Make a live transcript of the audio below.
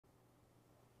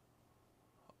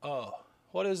Oh,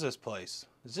 what is this place?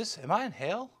 Am I in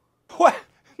hell? What?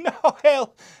 No,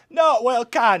 hell, no, well,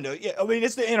 kinda. Yeah, I mean,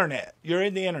 it's the internet. You're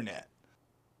in the internet.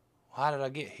 How did I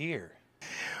get here?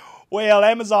 Well,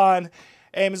 Amazon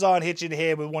hit you in the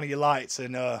head with one of your lights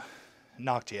and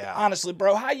knocked you out. Honestly,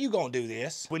 bro, how you gonna do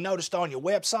this? We noticed on your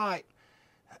website,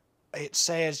 it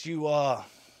says you're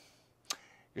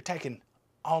taking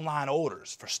online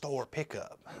orders for store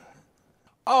pickup.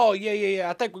 Oh, yeah.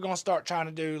 I think we're gonna start trying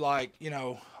to do, like, you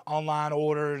know, online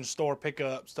order and store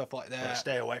pickup, stuff like that.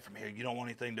 Stay away from here. You don't want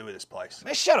anything to do with this place.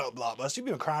 Man, shut up, Blockbuster. You've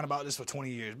been crying about this for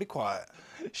 20 years. Be quiet.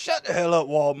 Shut the hell up,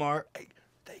 Walmart. Hey,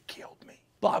 they killed me.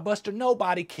 Blockbuster,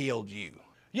 nobody killed you.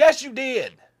 Yes, you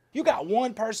did. You got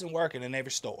one person working in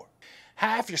every store.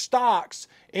 Half your stock's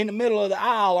in the middle of the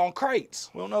aisle on crates.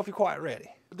 We don't know if you're quite ready.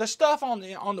 The stuff on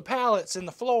the pallets and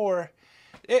the floor,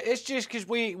 it's just because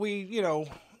we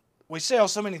sell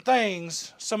so many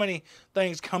things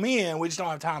come in, we just don't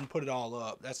have time to put it all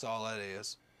up. That's all that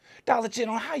is. Dollar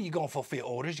General, how you gonna fulfill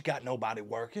orders? You got nobody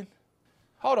working.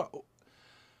 Hold on.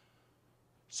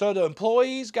 So the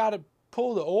employees gotta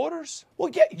pull the orders? Well,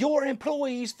 yeah, your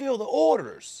employees fill the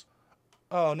orders.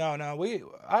 Oh, no,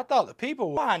 I thought the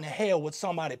people, why in the hell would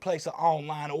somebody place an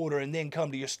online order and then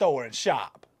come to your store and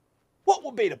shop? What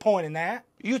would be the point in that?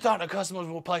 You thought the customers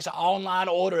would place an online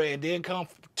order and then come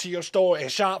to your store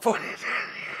and shop for it?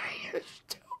 You're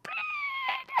stupid.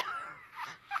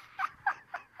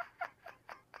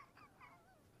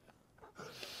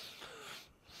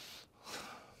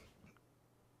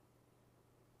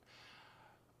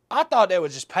 I thought they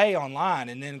would just pay online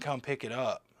and then come pick it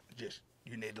up.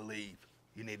 You need to leave.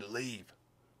 You need to leave.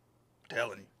 I'm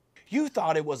telling you. You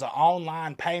thought it was an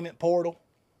online payment portal?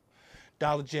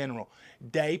 Dollar General,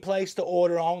 they place the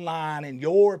order online and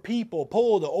your people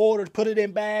pull the orders, put it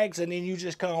in bags, and then you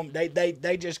just come,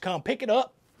 they just come pick it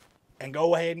up and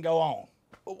go ahead and go on.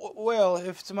 Well,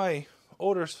 if somebody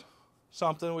orders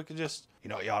something, we could just, you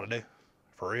know what you ought to do?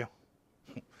 For real?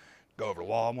 Go over to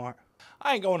Walmart.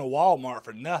 I ain't going to Walmart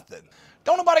for nothing.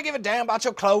 Don't nobody give a damn about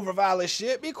your Clover Valley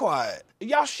shit. Be quiet.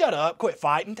 Y'all shut up, quit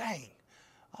fighting, dang.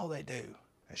 All they do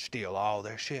is steal all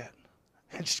their shit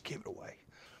and just give it away.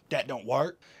 That don't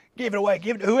work. Give it away.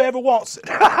 Give it to whoever wants it.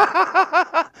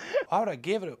 Why would I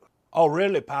give it? Oh,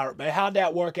 really, Pirate Bay? How'd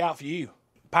that work out for you?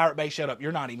 Pirate Bay, shut up.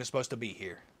 You're not even supposed to be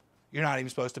here. You're not even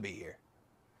supposed to be here.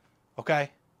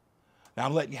 Okay? Now,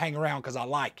 I'm letting you hang around because I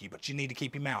like you, but you need to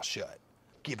keep your mouth shut.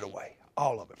 Give it away.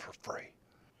 All of it for free.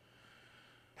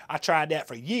 I tried that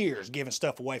for years, giving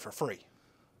stuff away for free.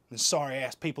 And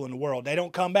sorry-ass people in the world, they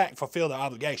don't come back and fulfill their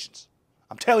obligations.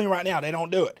 I'm telling you right now, they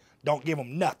don't do it. Don't give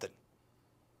them nothing.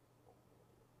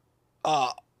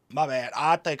 My bad.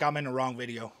 I think I'm in the wrong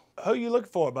video. Who you looking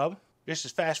for, Bubba? This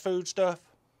is fast food stuff?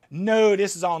 No,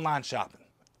 this is online shopping.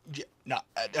 Yeah, no,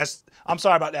 I'm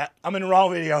sorry about that. I'm in the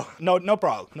wrong video. No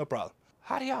problem.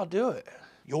 How do y'all do it?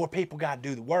 Your people got to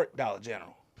do the work, Dollar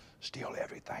General. Steal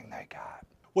everything they got.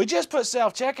 We just put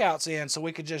self-checkouts in so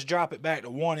we could just drop it back to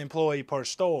one employee per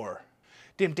store.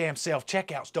 Them damn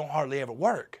self-checkouts don't hardly ever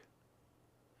work.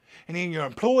 And then your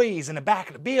employees in the back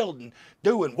of the building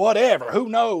doing whatever, who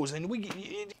knows, and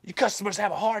your customers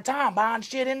have a hard time buying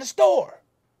shit in the store.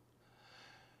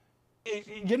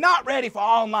 You're not ready for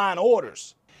online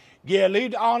orders. Yeah,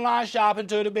 leave the online shopping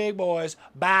to the big boys.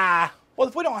 Bye. Well,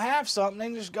 if we don't have something,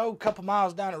 then just go a couple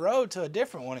miles down the road to a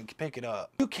different one and pick it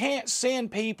up. You can't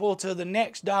send people to the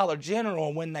next Dollar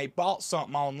General when they bought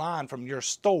something online from your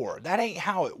store. That ain't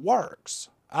how it works.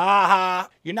 Aha,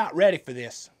 you're not ready for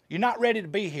this. You're not ready to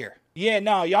be here. Yeah,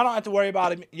 no, y'all don't have to worry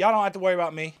about it. Y'all don't have to worry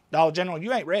about me. Dollar General,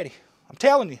 you ain't ready. I'm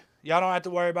telling you, y'all don't have to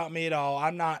worry about me at all.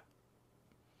 I'm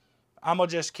gonna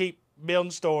just keep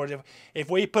building stores. If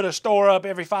we put a store up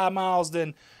every 5 miles,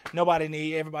 then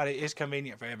everybody, it's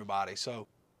convenient for everybody. So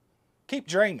keep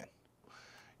dreaming.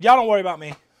 Y'all don't worry about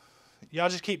me. Y'all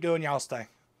just keep doing y'all's thing.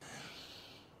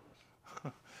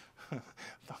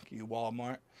 Fuck you,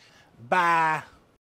 Walmart. Bye.